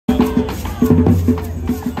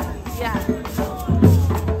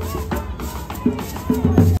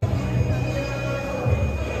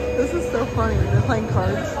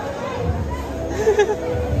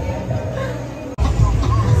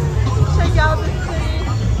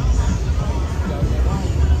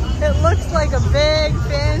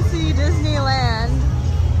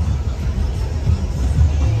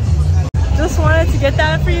get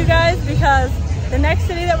that for you guys, because the next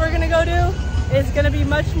city that we're gonna go to is gonna be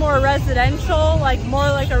much more residential, like more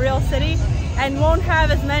like a real city, and won't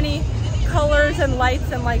have as many colors and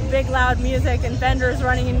lights and like big loud music and vendors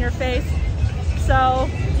running in your face. So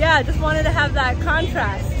yeah, just wanted to have that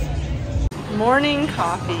contrast. Morning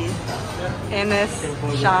coffee in this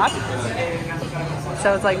shop.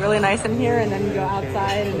 So it's like really nice in here, and then you go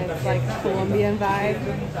outside and it's like Colombian vibe.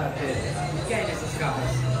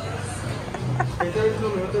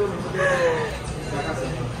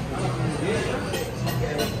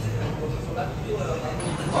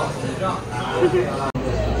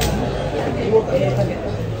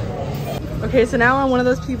 Okay, so now I'm one of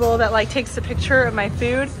those people that like takes a picture of my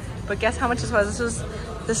food, but guess how much this was?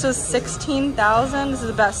 This was 16,000. This is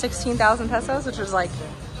about 16,000 pesos, which was like,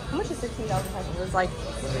 how much is 16,000 pesos? It's like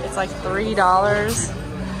 $3.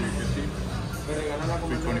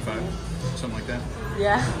 $3.25, something like that.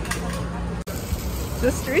 Yeah.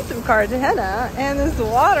 The streets of Cartagena and this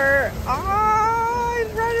water. Oh,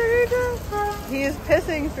 he's ready to jump. He is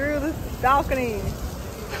pissing through the balcony.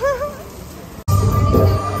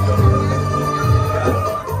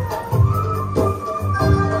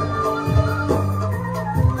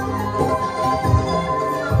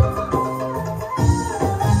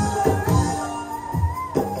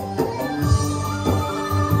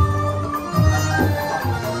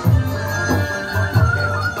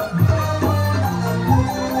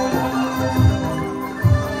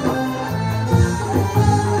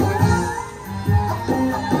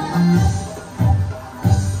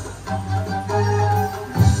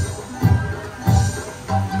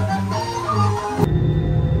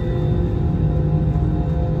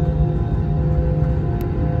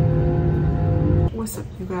 What's up,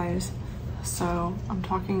 you guys? So I'm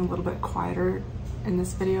talking a little bit quieter in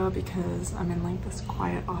this video because I'm in like this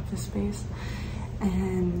quiet office space,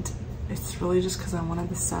 and it's really just because I wanted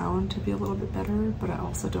the sound to be a little bit better, but I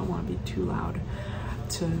also don't want to be too loud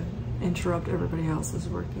to interrupt everybody else's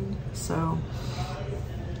working. So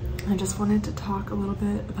I just wanted to talk a little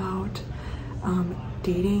bit about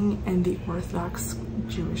dating in the Orthodox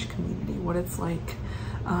Jewish community, what it's like,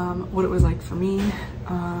 what it was like for me.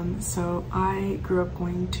 So I grew up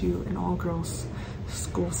going to an all-girls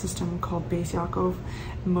school system called Beis Yaakov.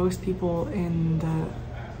 Most people in the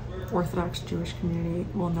Orthodox Jewish community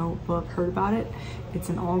will have heard about it. It's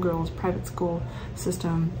an all-girls private school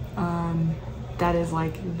system that is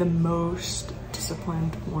like the most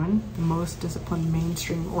disciplined one, the most disciplined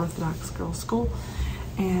mainstream Orthodox girls' school.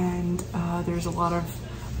 And there's a lot of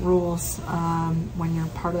rules when you're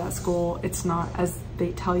part of that school. It's not as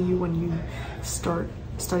they tell you when you start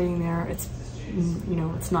studying there. It's, you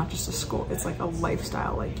know, it's not just a school, it's like a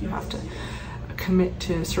lifestyle. Like you have to commit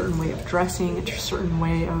to a certain way of dressing, a certain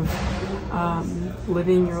way of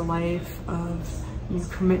living your life, you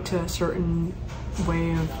commit to a certain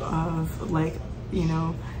way of like, you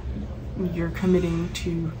know, you're committing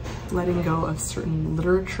to letting go of certain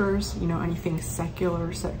literatures, you know, anything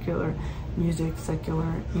secular music,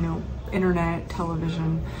 secular, you know, internet,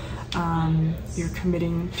 television. You're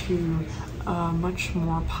committing to a much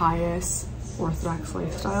more pious Orthodox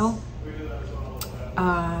lifestyle.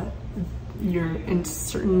 You're in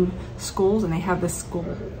certain schools, and they have this school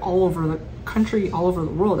all over the country, all over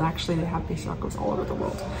the world. Actually, they have Beis Yaakovs all over the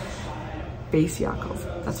world. Beis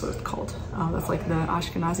Yaakov, that's what it's called. That's like the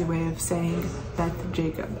Ashkenazi way of saying Beth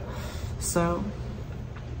Jacob. So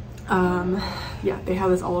yeah, they have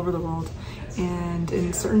this all over the world. And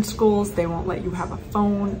in certain schools, they won't let you have a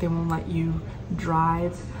phone, they won't let you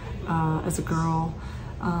drive as a girl.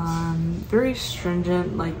 Very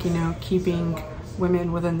stringent, like, you know, keeping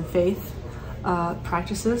women within the faith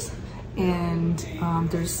practices. And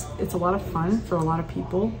it's a lot of fun for a lot of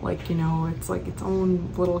people. Like, you know, it's like its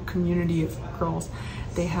own little community of girls.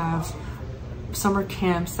 They have summer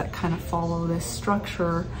camps that kind of follow this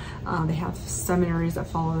structure. They have seminaries that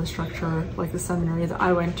follow the structure, like the seminary that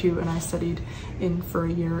I went to and I studied in for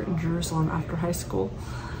a year in Jerusalem after high school.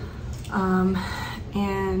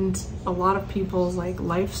 And a lot of people's like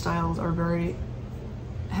lifestyles are very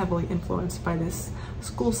heavily influenced by this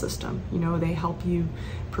school system. You know, they help you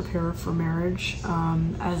prepare for marriage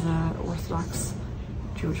as a Orthodox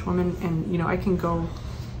Jewish woman. And, you know, I can go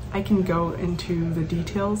into the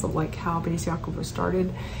details of like how Beis Yaakov was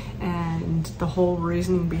started and the whole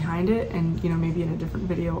reasoning behind it, and, you know, maybe in a different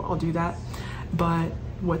video I'll do that. But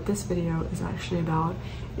what this video is actually about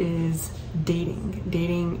is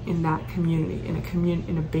dating in that community, in a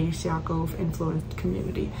Beis Yaakov influenced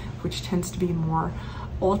community, which tends to be more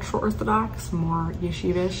ultra-Orthodox, more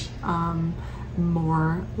yeshivish,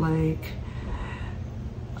 more like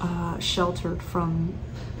sheltered from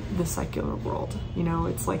the secular world. You know,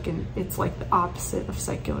 it's like the opposite of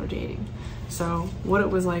secular dating. So what it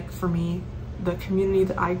was like for me, the community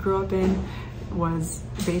that I grew up in was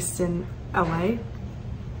based in LA,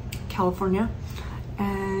 California,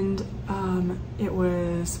 and it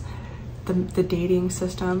was the dating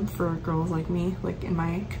system for girls like me, like in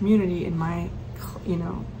my community, in my, you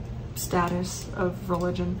know, status of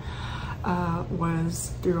religion,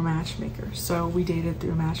 was through a matchmaker. So we dated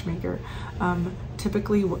through a matchmaker.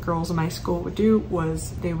 Typically what girls in my school would do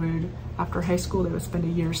was they would, after high school, they would spend a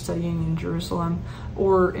year studying in Jerusalem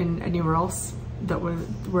or in anywhere else that was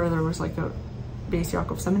where there was like a Beis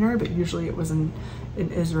Yaakov seminary, but usually it was in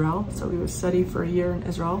Israel. So we would study for a year in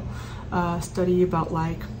Israel, study about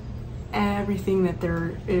like everything that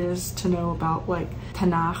there is to know about like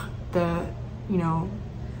Tanakh, the, you know,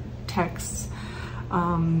 texts,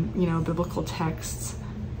 you know, biblical texts,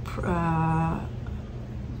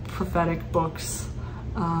 prophetic books,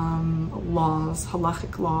 laws,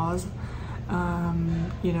 halachic laws,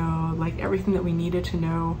 you know, like everything that we needed to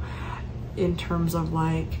know in terms of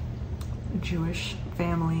like Jewish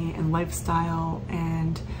family and lifestyle,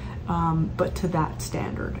 and but to that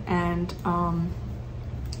standard. And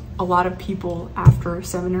a lot of people after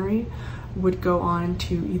seminary would go on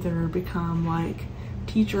to either become like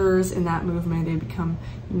teachers in that movement. They become,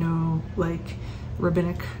 you know, like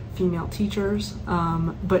rabbinic female teachers,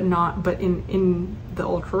 but in the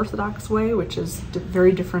ultra-Orthodox way, which is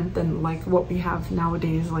very different than like what we have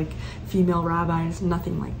nowadays, like female rabbis,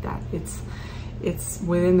 nothing like that. It's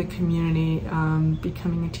within the community,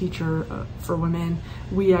 becoming a teacher for women.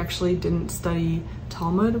 We actually didn't study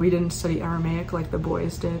Talmud. We didn't study Aramaic like the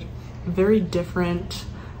boys did. Very different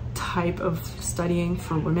type of studying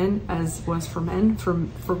for women as was for men.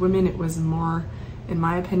 For women, it was more, in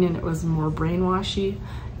my opinion, it was more brainwashy,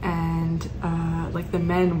 and like the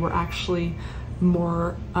men were actually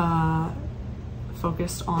more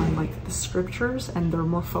focused on like the scriptures, and they're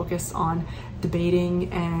more focused on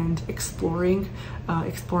debating and exploring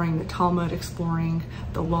the Talmud, exploring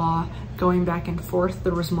the law, going back and forth.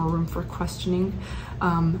 There was more room for questioning.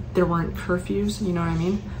 There weren't curfews, you know what I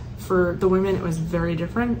mean? For the women, it was very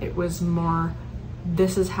different. It was more,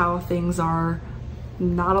 this is how things are,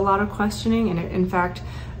 not a lot of questioning. And in fact,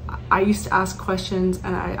 I used to ask questions,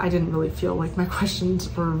 and I didn't really feel like my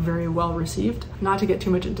questions were very well received. Not to get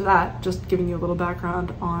too much into that, just giving you a little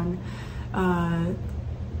background on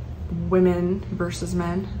women versus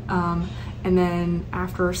men. And then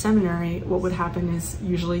after seminary, what would happen is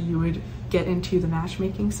usually you would get into the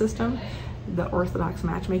matchmaking system, the Orthodox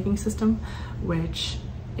matchmaking system, which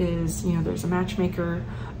is, you know, there's a matchmaker,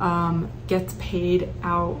 gets paid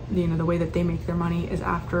out, you know, the way that they make their money is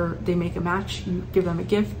after they make a match, you give them a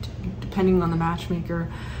gift, depending on the matchmaker,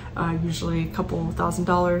 usually a couple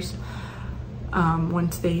 $1,000,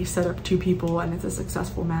 once they set up two people and it's a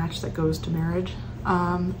successful match that goes to marriage.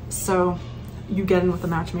 So you get in with the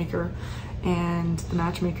matchmaker, and the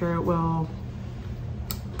matchmaker will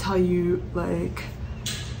tell you, like,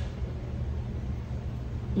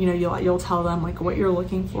 you know, you'll tell them like what you're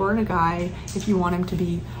looking for in a guy, if you want him to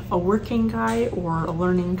be a working guy or a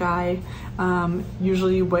learning guy.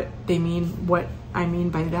 Usually what I mean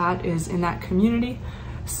by that is, in that community,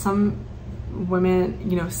 some women,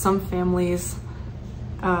 you know, some families,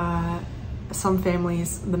 the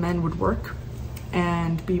men would work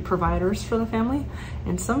and be providers for the family,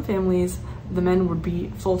 and some families, the men would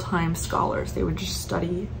be full-time scholars. They would just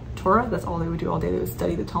study Torah. That's all they would do all day. They would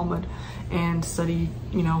study the Talmud and study,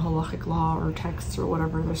 you know, halachic law or texts or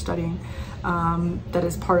whatever they're studying. That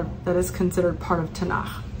is considered part of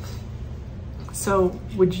Tanakh. So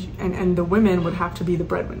and the women would have to be the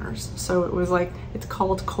breadwinners. So it was like, it's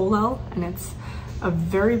called kollel, and it's a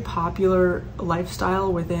very popular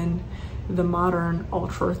lifestyle within the modern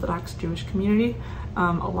ultra-Orthodox Jewish community.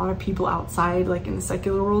 A lot of people outside, like in the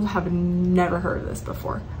secular world, have never heard of this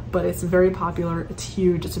before, but it's very popular, it's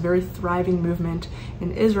huge, it's a very thriving movement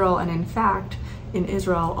in Israel. And in fact, in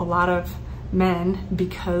Israel, a lot of men,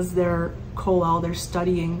 because they're kollel, they're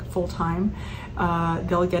studying full-time,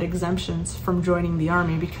 they'll get exemptions from joining the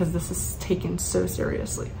army because this is taken so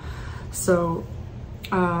seriously. So,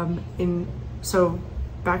 so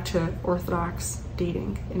back to Orthodox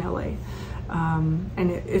dating in LA.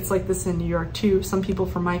 And it's like this in New York too. Some people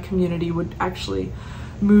from my community would actually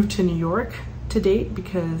move to New York to date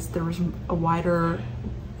because there was a wider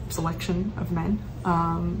selection of men.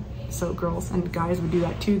 So girls and guys would do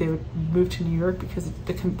that too. They would move to New York because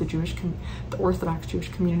the Orthodox Jewish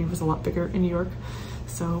community was a lot bigger in New York.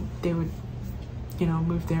 So they would, you know,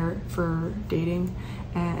 move there for dating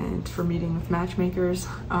and for meeting with matchmakers.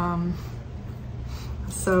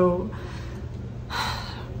 So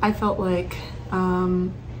I felt like,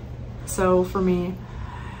 so for me,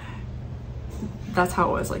 that's how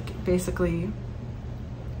it was. Like, basically,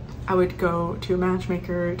 I would go to a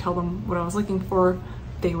matchmaker, tell them what I was looking for.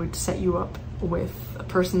 They would set you up with a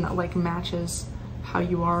person that like matches how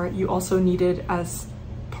you are. You also needed, as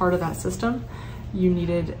part of that system, you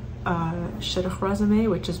needed a shidduch resume,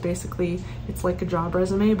 which is basically, it's like a job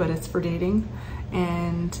resume, but it's for dating.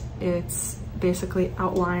 And it's basically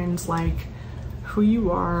outlines like who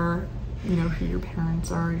you are, you know, who your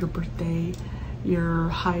parents are, your birthday, your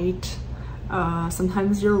height,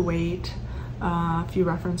 sometimes your weight, a few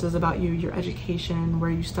references about you, your education,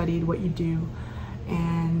 where you studied, what you do.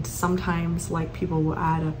 And sometimes like people will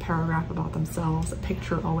add a paragraph about themselves, a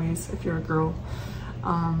picture always if you're a girl.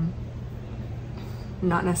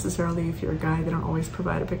 Not necessarily if you're a guy, they don't always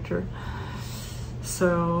provide a picture.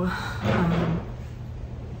 So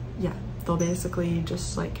yeah, they'll basically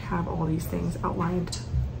just like have all these things outlined.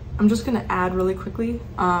 I'm just gonna add really quickly.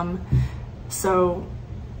 So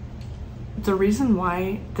the reason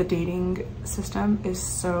why the dating system is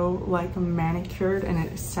so like manicured, and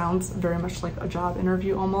it sounds very much like a job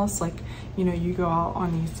interview almost, like, you know, you go out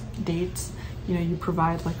on these dates, you know, you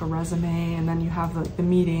provide like a resume, and then you have the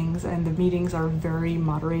meetings, and the meetings are very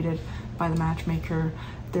moderated by the matchmaker.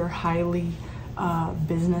 They're highly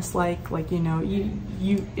business-like, you know,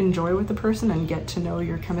 you enjoy with the person and get to know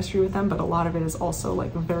your chemistry with them, but a lot of it is also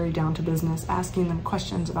like very down to business, asking them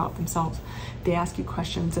questions about themselves. They ask you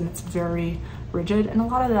questions and it's very rigid, and a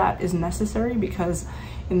lot of that is necessary because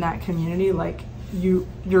in that community, like,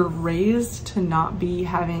 you're raised to not be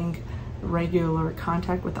having regular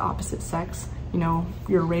contact with the opposite sex. You know,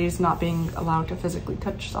 you're raised not being allowed to physically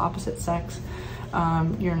touch the opposite sex.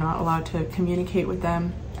 You're not allowed to communicate with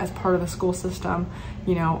them as part of the school system,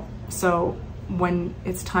 you know. So when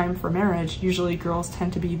it's time for marriage, usually girls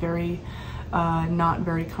tend to be very not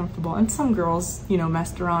very comfortable. And some girls, you know,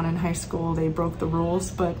 messed around in high school, they broke the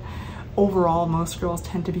rules, but overall most girls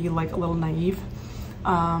tend to be like a little naive,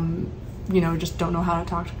 you know, just don't know how to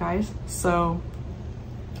talk to guys. So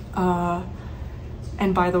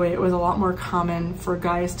and by the way, it was a lot more common for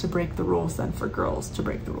guys to break the rules than for girls to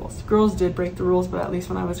break the rules. Girls did break the rules, but at least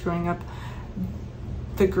when I was growing up,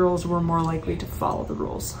 the girls were more likely to follow the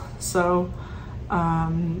rules. So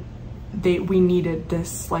we needed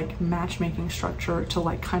this like matchmaking structure to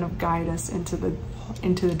like kind of guide us into the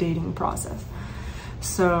dating process.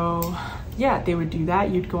 So yeah, they would do that.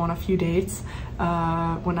 You'd go on a few dates.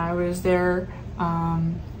 When I was there,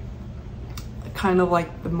 kind of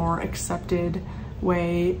like the more accepted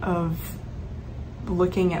way of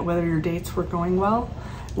looking at whether your dates were going well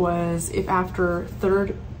was if after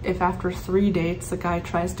 3 dates the guy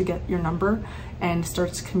tries to get your number and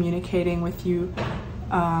starts communicating with you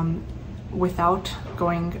without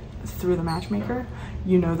going through the matchmaker,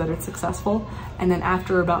 you know that it's successful. And then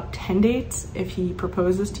after about 10 dates, if he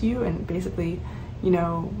proposes to you and basically, you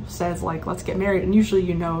know, says like, let's get married, and usually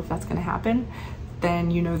you know if that's going to happen,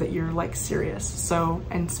 then you know that you're like serious. So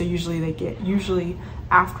usually they get,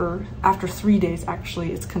 after 3 days,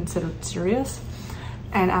 actually it's considered serious.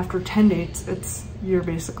 And after 10 dates, you're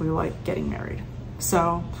basically like getting married.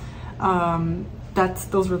 So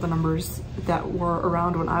those were the numbers that were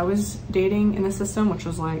around when I was dating in the system, which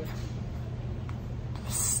was like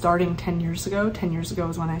starting 10 years ago. 10 years ago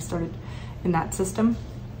is when I started in that system.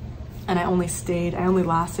 And I only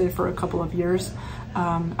lasted for a couple of years.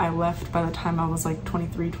 I left by the time I was like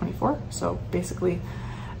 23, 24. So basically,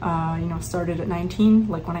 you know, started at 19,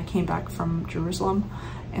 like when I came back from Jerusalem.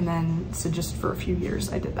 And then, so just for a few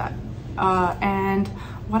years I did that. And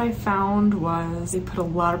what I found was they put a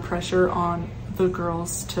lot of pressure on the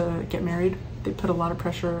girls to get married. They put a lot of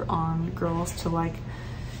pressure on girls to like,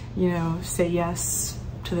 you know, say yes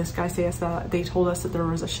to this guy, say yes to that. They told us that there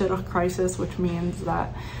was a shidduch crisis, which means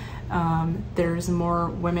that there's more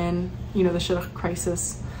women, you know, the shidduch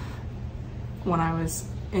crisis when I was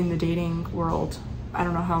in the dating world, I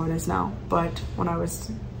don't know how it is now, but when I was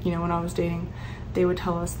dating, they would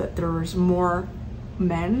tell us that there was more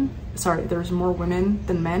women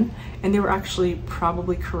than men, and they were actually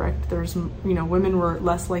probably correct. There's, you know, women were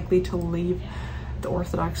less likely to leave the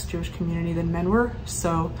Orthodox Jewish community than men were,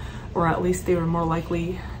 so, or at least they were more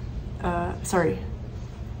likely,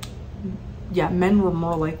 men were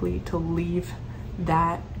more likely to leave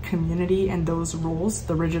that community and those rules,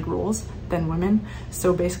 the rigid rules, than women.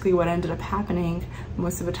 So basically what ended up happening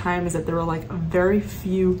most of the time is that there were like very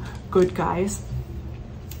few good guys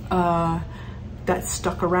that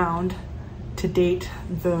stuck around to date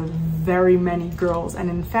the very many girls. And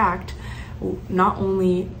in fact, not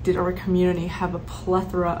only did our community have a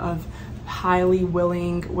plethora of highly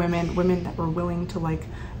willing women that were willing to like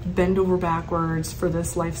bend over backwards for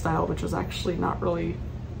this lifestyle, which was actually not really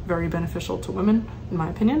very beneficial to women, in my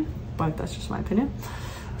opinion, but that's just my opinion.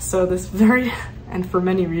 So and for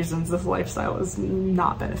many reasons, this lifestyle is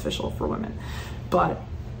not beneficial for women, but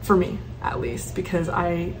for me, at least, because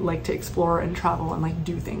I like to explore and travel and like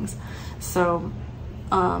do things. So,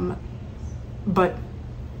 but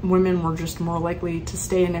women were just more likely to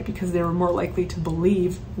stay in it because they were more likely to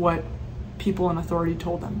believe what people in authority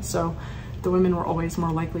told them. So the women were always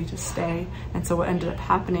more likely to stay. And so what ended up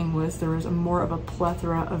happening was there was more of a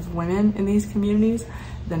plethora of women in these communities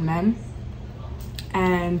than men.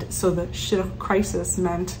 And so the shidduch crisis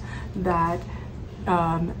meant that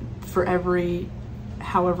for every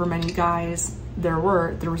however many guys there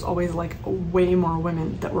was always like way more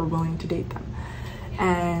women that were willing to date them.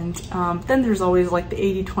 And then there's always like the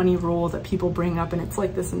 80-20 rule that people bring up, and it's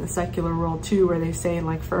like this in the secular world too, where they say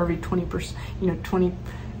like for every 20%, 20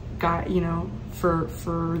 guy, for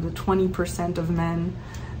the 20% of men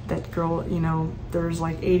that girl, there's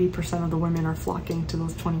like 80% of the women are flocking to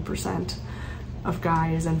those 20% of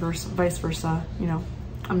guys, and vice versa.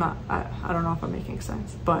 I don't know if I'm making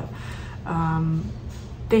sense, but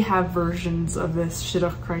they have versions of this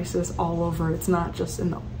shidduch crisis all over. It's not just in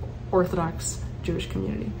the Orthodox Jewish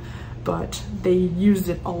community, but they used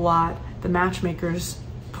it a lot. The matchmakers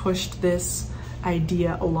pushed this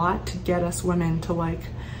idea a lot to get us women to like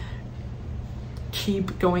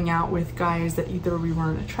keep going out with guys that either we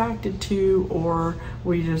weren't attracted to or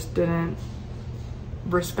we just didn't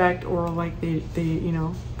respect, or like they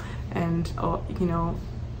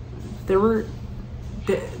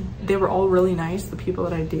they were all really nice. The people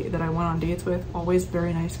that I went on dates with, always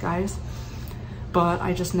very nice guys, but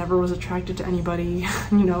I just never was attracted to anybody.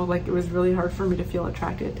 Like it was really hard for me to feel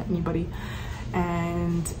attracted to anybody.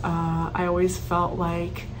 And I always felt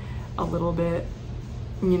like a little bit,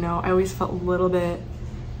 I always felt a little bit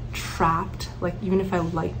trapped. Like even if I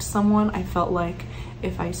liked someone, I felt like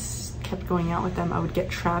if I kept going out with them, I would get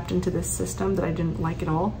trapped into this system that I didn't like at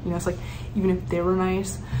all. It's like even if they were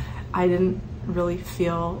nice, I didn't really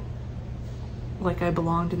feel like I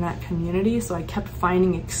belonged in that community. So I kept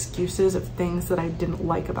finding excuses of things that I didn't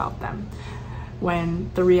like about them,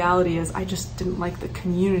 when the reality is I just didn't like the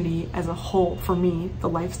community as a whole. For me, the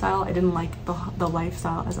lifestyle, I didn't like the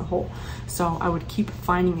lifestyle as a whole. So I would keep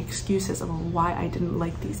finding excuses of why I didn't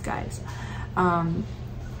like these guys, and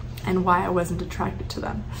why I wasn't attracted to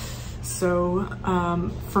them. So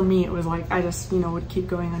for me, it was like I just would keep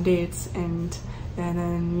going on dates, and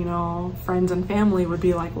then friends and family would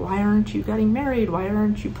be like, why aren't you getting married? Why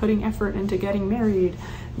aren't you putting effort into getting married?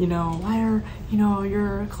 Why are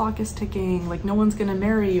your clock is ticking, like no one's gonna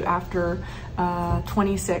marry you after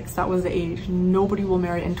 26. That was the age nobody will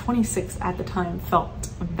marry, and 26 at the time felt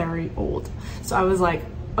very old. So I was like,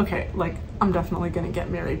 okay, like I'm definitely gonna get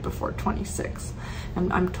married before 26,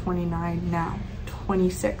 and I'm 29 now.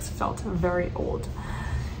 26 felt very old,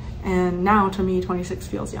 and now to me 26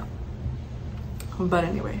 feels young. But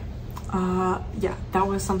anyway, yeah, that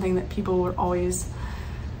was something that people were always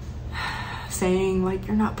saying, like,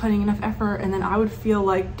 you're not putting enough effort. And then I would feel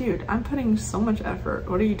like, dude, I'm putting so much effort.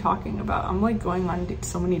 What are you talking about? I'm like going on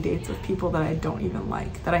so many dates with people that I don't even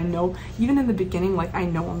like, that I know even in the beginning, like I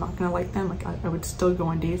know I'm not gonna like them. Like I would still go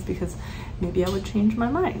on dates because maybe I would change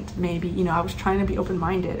my mind. Maybe, I was trying to be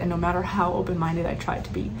open-minded, and no matter how open-minded I tried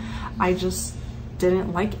to be, I just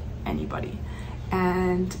didn't like anybody.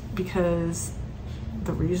 And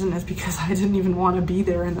the reason is because I didn't even want to be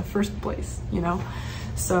there in the first place,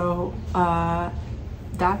 So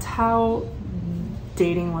that's how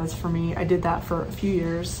dating was for me. I did that for a few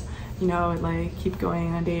years, like keep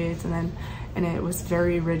going on dates, and it was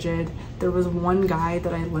very rigid. There was one guy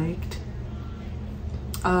that I liked,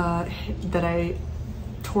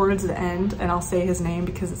 towards the end, and I'll say his name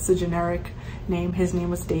because it's a generic name. His name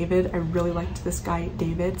was David. I really liked this guy,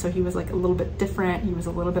 David. So he was like a little bit different. He was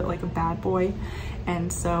a little bit like a bad boy.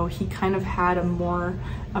 And so he kind of had a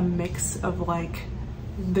mix of like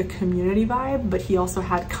the community vibe, but he also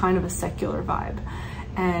had kind of a secular vibe.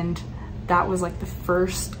 And that was like the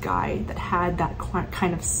first guy that had that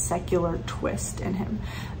kind of secular twist in him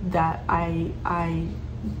that I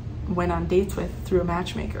went on dates with through a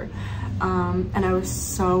matchmaker. And I was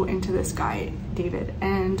so into this guy, David,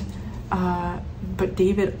 and but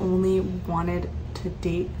David only wanted to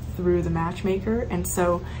date through the matchmaker. And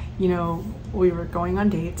so, we were going on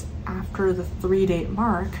dates. After the 3-date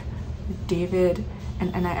mark, David,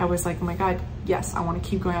 and I was like, oh my God, yes, I want to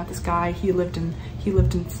keep going out with this guy. He lived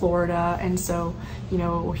in Florida, and so,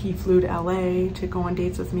 he flew to LA to go on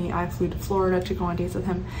dates with me. I flew to Florida to go on dates with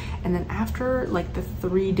him. And then after like the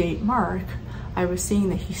 3-date mark, I was seeing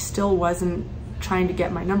that he still wasn't trying to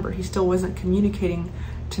get my number. He still wasn't communicating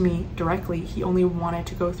to me directly. He only wanted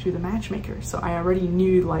to go through the matchmaker. So I already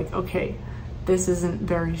knew, like, okay, this isn't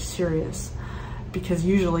very serious, because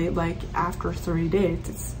usually like after 3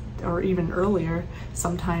 dates, or even earlier,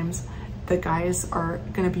 sometimes the guys are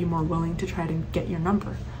gonna be more willing to try to get your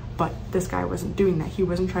number. But this guy wasn't doing that. He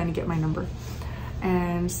wasn't trying to get my number.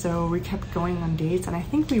 And so we kept going on dates, and I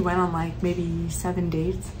think we went on like maybe 7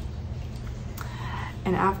 dates.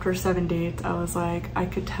 And after 7 dates, I was like, I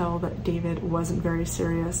could tell that David wasn't very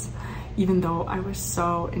serious, even though I was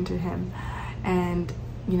so into him. And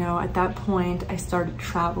you know, at that point, I started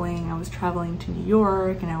traveling. I was traveling to New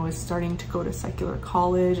York, and I was starting to go to secular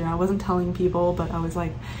college, and I wasn't telling people, but I was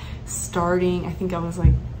like starting, I think I was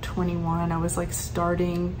like 21. I was like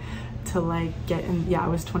starting to like get in, yeah, I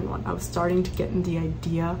was 21. I was starting to get in the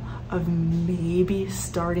idea of maybe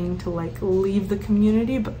starting to like leave the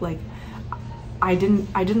community, but like I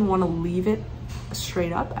didn't want to leave it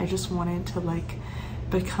straight up. I just wanted to like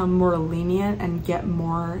become more lenient and get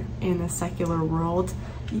more in the secular world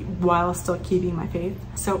while still keeping my faith.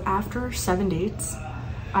 So after 7 dates,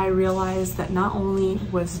 I realized that not only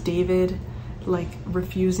was David like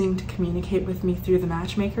refusing to communicate with me through the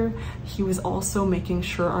matchmaker, he was also making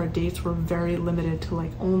sure our dates were very limited to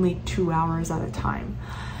like only 2 hours at a time.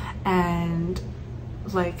 And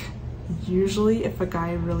like usually if a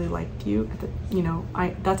guy really liked you, you know,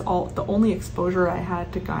 that's all, the only exposure I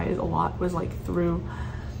had to guys a lot was like through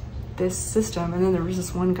this system. And then there was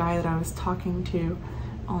this one guy that I was talking to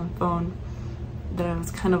on the phone that I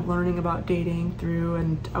was kind of learning about dating through,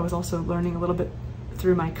 and I was also learning a little bit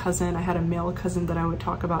through my cousin. I had a male cousin that I would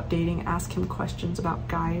talk about dating, ask him questions about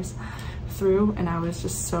guys through, and I was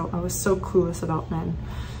so clueless about men.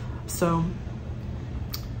 So,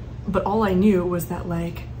 but all I knew was that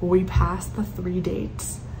like we passed the 3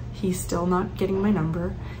 dates, he's still not getting my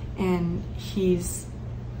number, and he's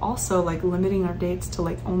also like limiting our dates to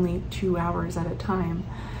like only 2 hours at a time.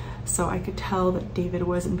 So I could tell that David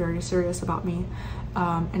wasn't very serious about me.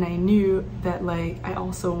 And I knew that like I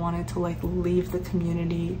also wanted to like leave the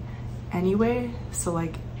community anyway. So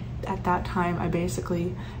like at that time I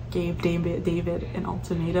basically gave David an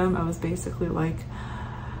ultimatum. I was basically like,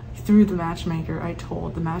 through the matchmaker, I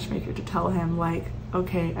told the matchmaker to tell him like,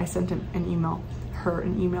 okay, I sent him an email, her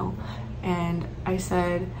an email, and I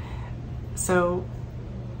said, so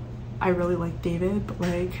I really like David, but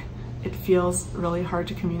like it feels really hard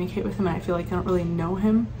to communicate with him, and I feel like I don't really know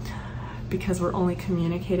him because we're only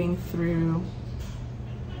communicating through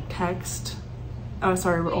text. Oh,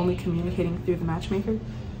 sorry, we're only communicating through the matchmaker.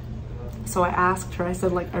 So I asked her, I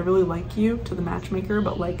said like, I really like you to the matchmaker,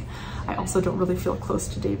 but like I also don't really feel close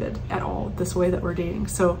to David at all this way that we're dating.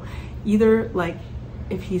 So either like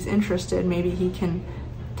if he's interested, maybe he can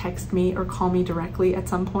text me or call me directly at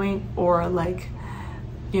some point, or like,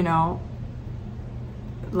 you know,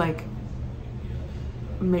 like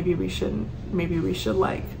maybe we should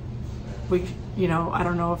like, you know, I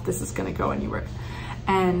don't know if this is gonna go anywhere.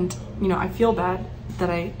 And you know, I feel bad that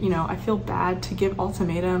I feel bad to give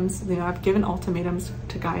ultimatums. You know, I've given ultimatums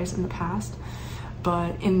to guys in the past,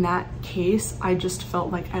 but in that case I just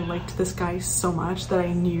felt like I liked this guy so much that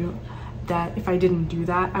I knew that if I didn't do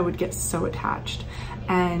that, I would get so attached,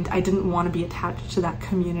 and I didn't want to be attached to that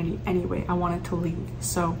community anyway. I wanted to leave.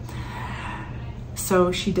 So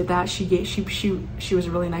she did that. She was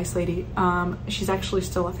a really nice lady. She's actually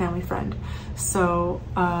still a family friend. So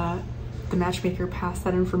the matchmaker passed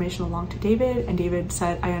that information along to David, and David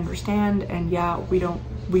said, I understand, and yeah, we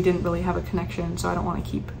didn't really have a connection, so I don't want to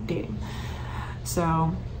keep dating.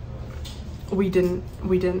 So we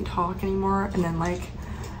didn't talk anymore. And then like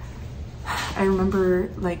I remember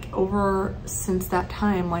like since that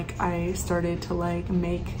time, like I started to like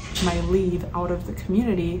make my leave out of the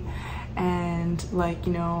community, and like,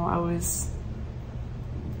 you know, I was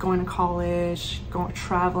going to college,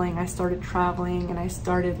 traveling. I started traveling, and I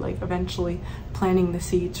started like eventually planting the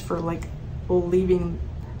seeds for like leaving,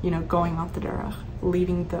 you know, going off the derech,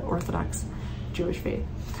 leaving the Orthodox Jewish faith.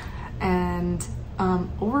 And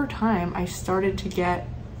over time I started to get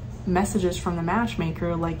messages from the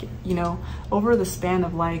matchmaker, like, you know, over the span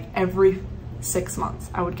of like every 6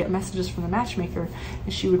 months I would get messages from the matchmaker,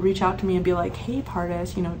 and she would reach out to me and be like, hey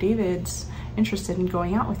Pardes, you know, David's interested in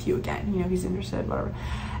going out with you again, you know, he's interested, whatever.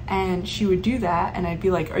 And she would do that, and I'd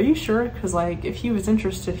be like, are you sure? Because like if he was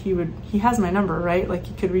interested, he has my number, right? Like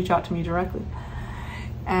he could reach out to me directly.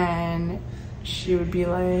 And she would be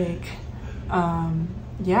like,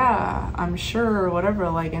 yeah, I'm sure, or whatever,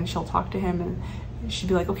 like, and she'll talk to him, and she'd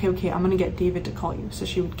be like, okay, I'm gonna get David to call you. So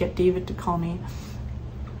she would get David to call me,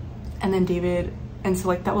 and then David, and so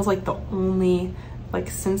like that was like the only like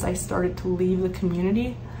since I started to leave the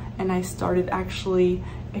community and I started actually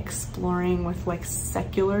exploring with like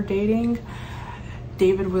secular dating,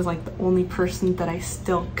 David was like the only person that I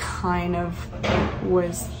still kind of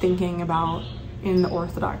was thinking about in the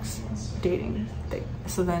Orthodox dating thing.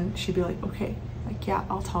 So then she'd be like, okay, like, yeah,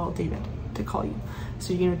 I'll tell David to call you.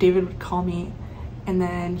 So, you know, David would call me, and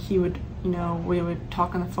then he would, you know, we would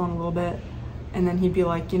talk on the phone a little bit, and then he'd be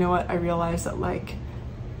like, you know what, I realized that like,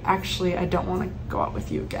 actually, I don't want to go out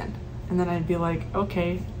with you again. And then I'd be like,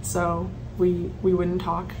 okay, so we wouldn't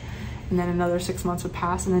talk. And then another 6 months would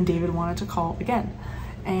pass, and then David wanted to call again.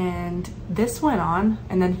 And this went on,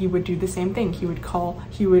 and then he would do the same thing. He would call,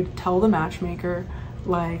 he would tell the matchmaker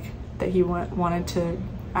like that he wanted to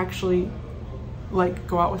actually like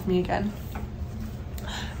go out with me again.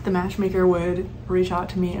 The matchmaker would reach out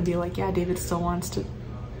to me and be like, yeah, David still wants to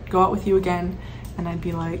go out with you again. And I'd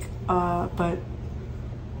be like, but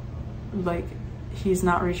like he's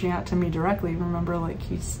not reaching out to me directly. Remember, like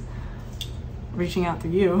he's reaching out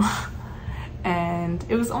through you. And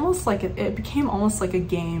it was almost like it became almost like a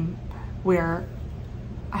game where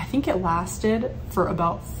I think it lasted for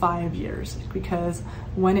about 5 years, because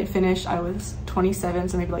when it finished I was 27,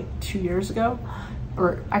 so maybe like 2 years ago,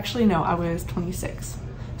 or actually no, I was 26,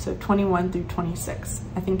 so 21 through 26.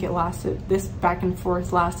 I think it lasted, this back and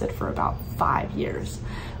forth lasted for about 5 years,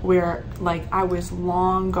 where like I was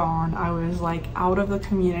long gone. I was like out of the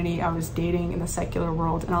community. I was dating in the secular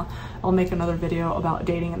world, and I'll make another video about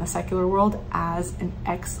dating in the secular world as an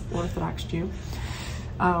ex-Orthodox Jew,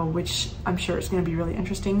 which I'm sure is going to be really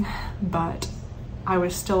interesting. But I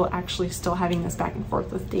was still having this back and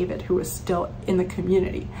forth with David, who was still in the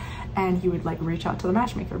community, and he would like reach out to the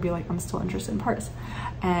matchmaker, be like, I'm still interested in Pardes.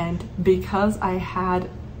 And because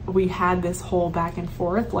we had this whole back and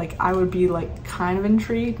forth, like I would be like kind of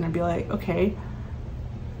intrigued, and I'd be like, okay,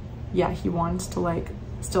 yeah, he wants to like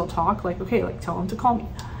still talk, like, okay, like tell him to call me.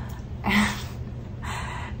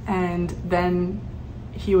 And then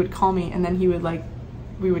he would call me, and then he would like,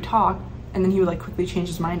 we would talk, and then he would like quickly change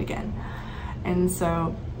his mind again. And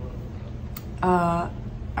so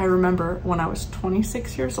I remember when I was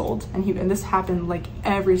 26 years old, and this happened like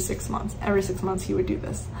every 6 months. Every 6 months he would do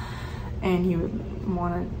this, and he would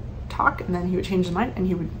want to talk, and then he would change his mind, and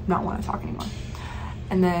he would not want to talk anymore.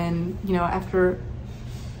 And then, you know,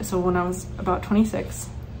 so when I was about 26,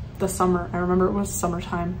 the summer, I remember it was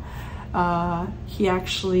summertime, he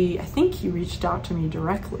actually, I think he reached out to me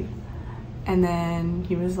directly. And then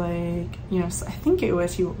he was like, you know, I think it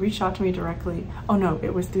was, he reached out to me directly. Oh no,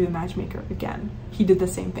 it was through the matchmaker again. He did the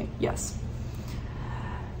same thing, yes.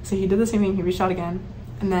 So he did the same thing, he reached out again.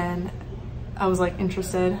 And then I was like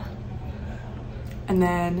interested. And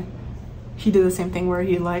then he did the same thing where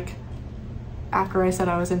he like, after I said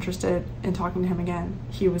I was interested in talking to him again,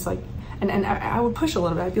 he was like, and I would push a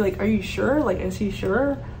little bit. I'd be like, are you sure? Like, is he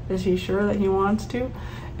sure? Is he sure that he wants to?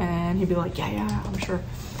 And he'd be like, yeah, I'm sure.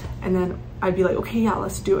 And then I'd be like, okay, yeah,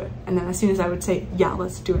 let's do it. And then as soon as I would say, yeah,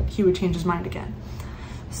 let's do it, he would change his mind again.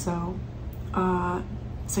 So,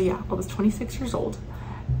 yeah, I was 26 years old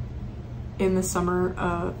in the summer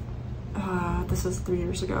of, this is 3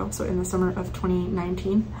 years ago. So in the summer of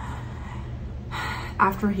 2019,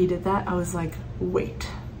 after he did that, I was like, wait,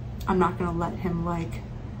 I'm not gonna let him like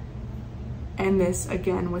end this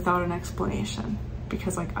again without an explanation,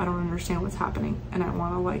 because like, I don't understand what's happening, and I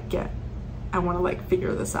wanna like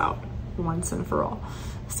figure this out once and for all.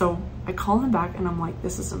 So I call him back, and I'm like,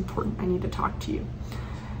 this is important, I need to talk to you.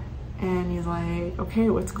 And he's like, okay,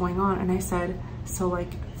 what's going on? And I said, so like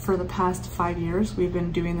for the past 5 years, we've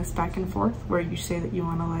been doing this back and forth where you say that you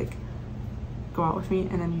want to like go out with me,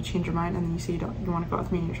 and then you change your mind, and then you say you want to go out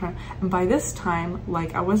with me, and you're trying. And by this time,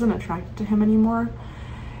 like I wasn't attracted to him anymore.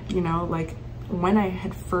 You know, like when I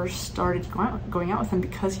had first started going out with him,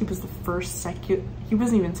 because he was the first he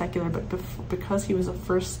wasn't even secular, but because he was the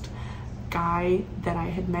first guy that I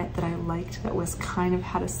had met that I liked that was kind of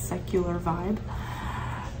had a secular vibe,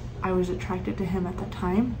 I was attracted to him at that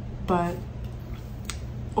time. But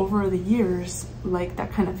over the years, like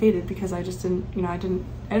that kind of faded, because I just didn't, you know, I didn't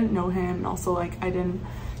know him, and also like I didn't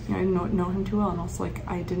know him too well, and also like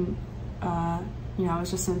I didn't, you know, I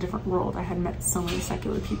was just in a different world. I had met so many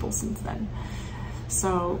secular people since then,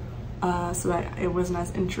 so that it wasn't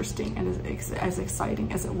as interesting and as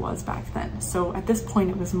exciting as it was back then. So at this point,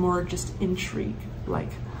 it was more just intrigue,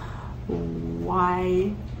 like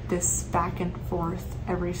why this back and forth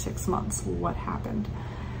every 6 months, what happened,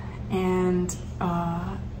 and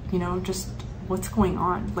you know, just what's going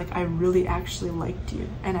on. Like I really actually liked you,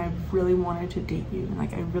 and I really wanted to date you, and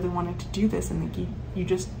like I really wanted to do this, and like you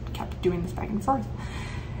just kept doing this back and forth.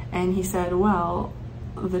 And he said, well,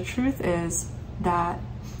 the truth is that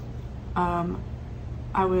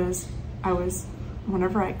I was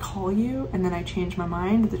whenever I call you and then I change my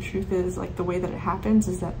mind, the truth is, like, the way that it happens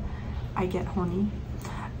is that I get horny.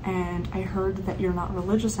 And I heard that you're not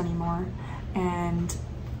religious anymore, and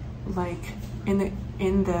like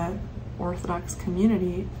in the Orthodox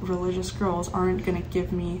community, religious girls aren't gonna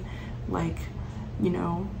give me, like, you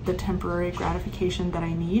know, the temporary gratification that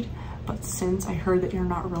I need. But since I heard that you're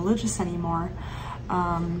not religious anymore,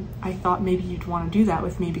 I thought maybe you'd want to do that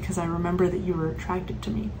with me because I remember that you were attracted to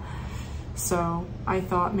me. So I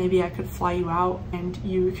thought maybe I could fly you out and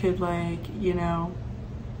you could, like, you know,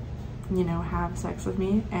 have sex with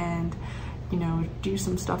me and, you know, do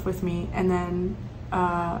some stuff with me, and then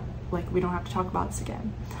like, we don't have to talk about this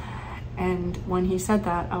again. And when he said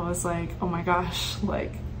that, I was like, oh my gosh,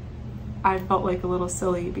 like, I felt like a little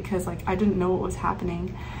silly because, like, I didn't know what was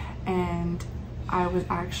happening, and I was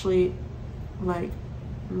actually, like,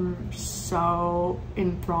 so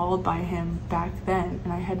enthralled by him back then,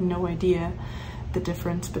 and I had no idea the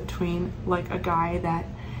difference between, like, a guy that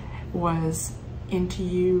was into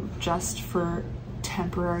you just for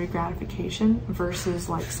temporary gratification versus,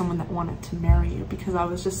 like, someone that wanted to marry you, because I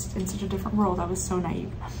was just in such a different world. I was so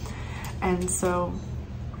naive. And so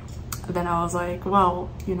then I was like, well,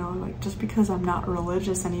 you know, like, just because I'm not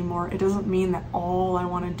religious anymore, it doesn't mean that all I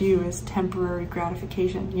want to do is temporary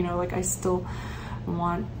gratification. You know, like, I still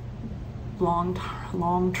want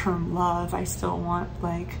long-term love. I still want,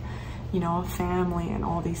 like, you know, a family and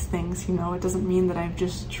all these things. You know, it doesn't mean that I've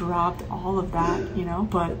just dropped all of that, you know.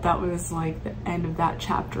 But that was, like, the end of that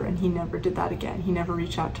chapter, and he never did that again. He never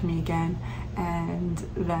reached out to me again. And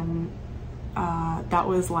then that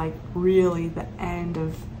was, like, really the end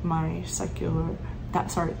of my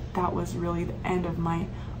that was really the end of my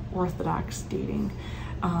Orthodox dating.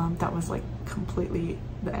 That was, like, completely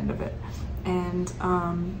the end of it. And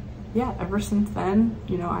yeah, ever since then,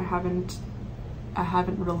 you know, I haven't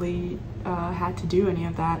really had to do any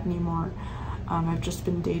of that anymore. I've just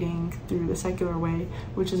been dating through the secular way,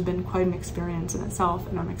 which has been quite an experience in itself,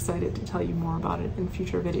 and I'm excited to tell you more about it in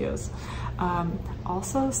future videos.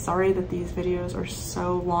 Also, sorry that these videos are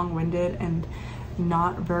so long-winded and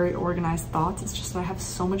not very organized thoughts. It's just that I have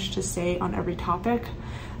so much to say on every topic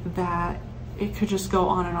that it could just go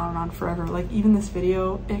on and on and on forever. Like, even this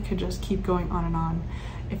video, it could just keep going on and on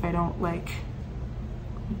if I don't, like,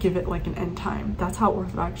 give it, like, an end time. That's how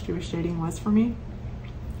Orthodox Jewish dating was for me.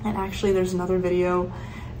 And actually, there's another video,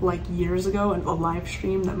 like, years ago, a live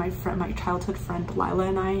stream that my childhood friend Lila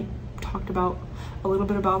and I talked about a little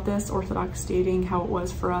bit about this Orthodox dating, how it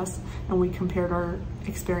was for us, and we compared our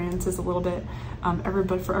experiences a little bit.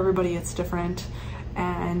 For everybody, it's different,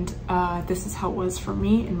 and this is how it was for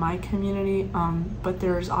me in my community. But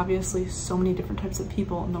there's obviously so many different types of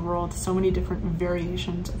people in the world, so many different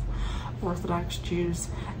variations of Orthodox Jews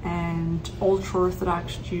and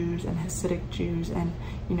ultra-Orthodox Jews and Hasidic Jews, and,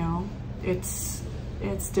 you know, it's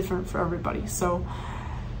different for everybody. So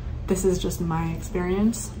this is just my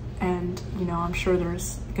experience, and, you know, I'm sure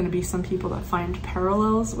there's going to be some people that find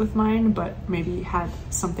parallels with mine, but maybe had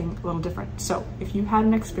something a little different. So if you had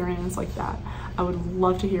an experience like that, I would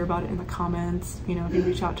love to hear about it in the comments. You know, if you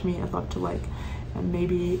reach out to me, I'd love to, like,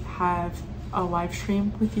 maybe have a live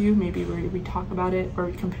stream with you, maybe where we talk about it or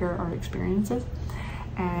we compare our experiences.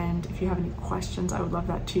 And if you have any questions, I would love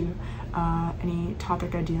that too. Any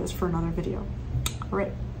topic ideas for another video. All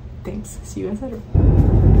right, thanks. See you guys later.